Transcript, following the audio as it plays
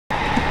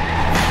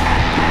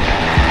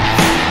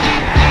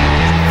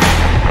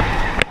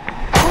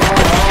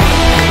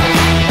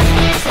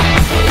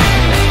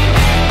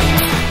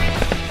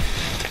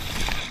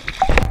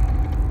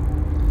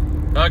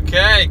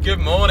Hey, good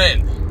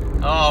morning.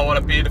 Oh, what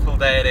a beautiful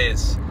day it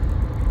is.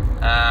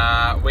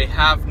 We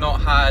have not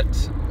had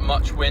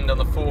much wind on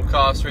the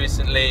forecast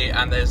recently,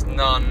 and there's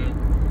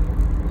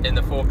none in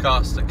the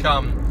forecast to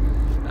come.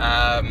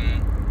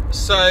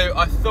 So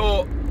I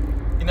thought,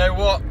 you know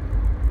what,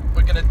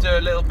 we're going to do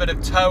a little bit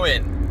of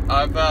towing.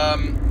 I've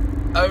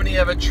only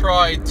ever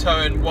tried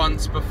towing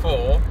once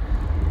before,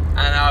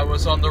 and I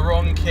was on the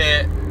wrong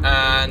kit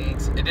and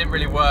it didn't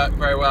really work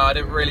very well. I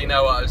didn't really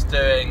know what I was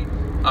doing.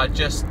 I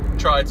just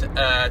tried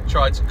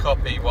to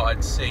copy what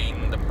I'd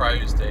seen the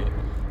pros do.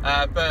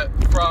 But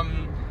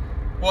from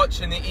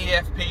watching the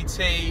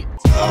EFPT,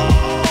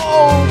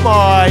 oh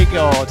my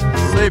god,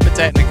 super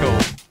technical.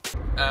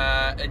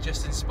 It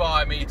just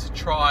inspired me to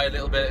try a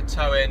little bit of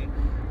towing,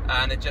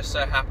 and it just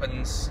so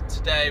happens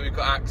today we've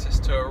got access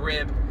to a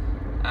rib,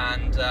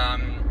 and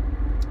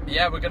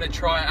yeah, we're going to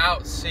try it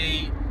out,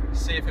 see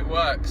if it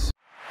works.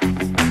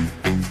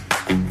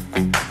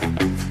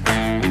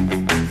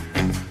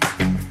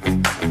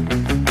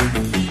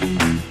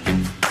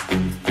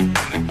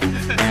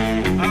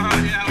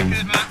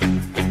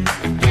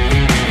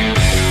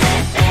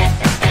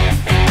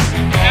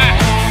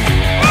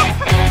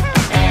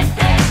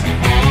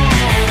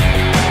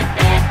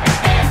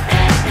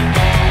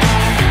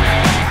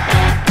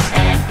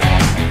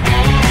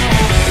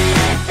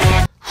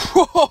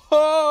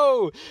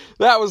 Whoa,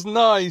 that was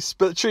nice,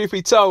 but truth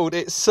be told,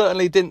 it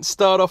certainly didn't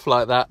start off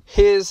like that.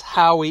 Here's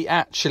how we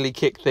actually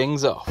kick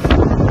things off.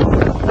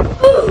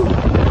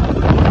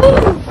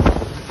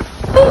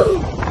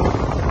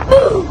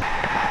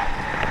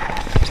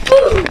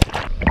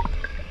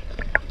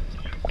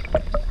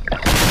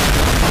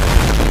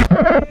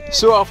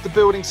 So after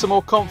building some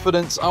more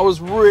confidence, I was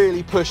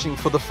really pushing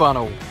for the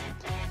funnel.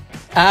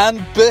 And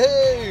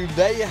boom,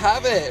 there you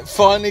have it.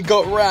 Finally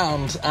got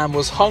round and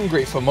was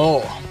hungry for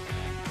more.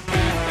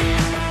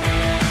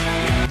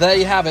 There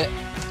you have it.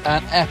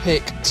 An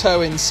epic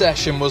towing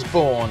session was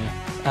born,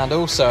 and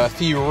also a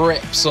few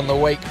rips on the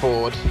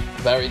wakeboard.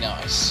 Very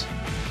nice.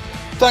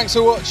 Thanks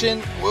for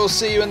watching. We'll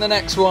see you in the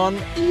next one.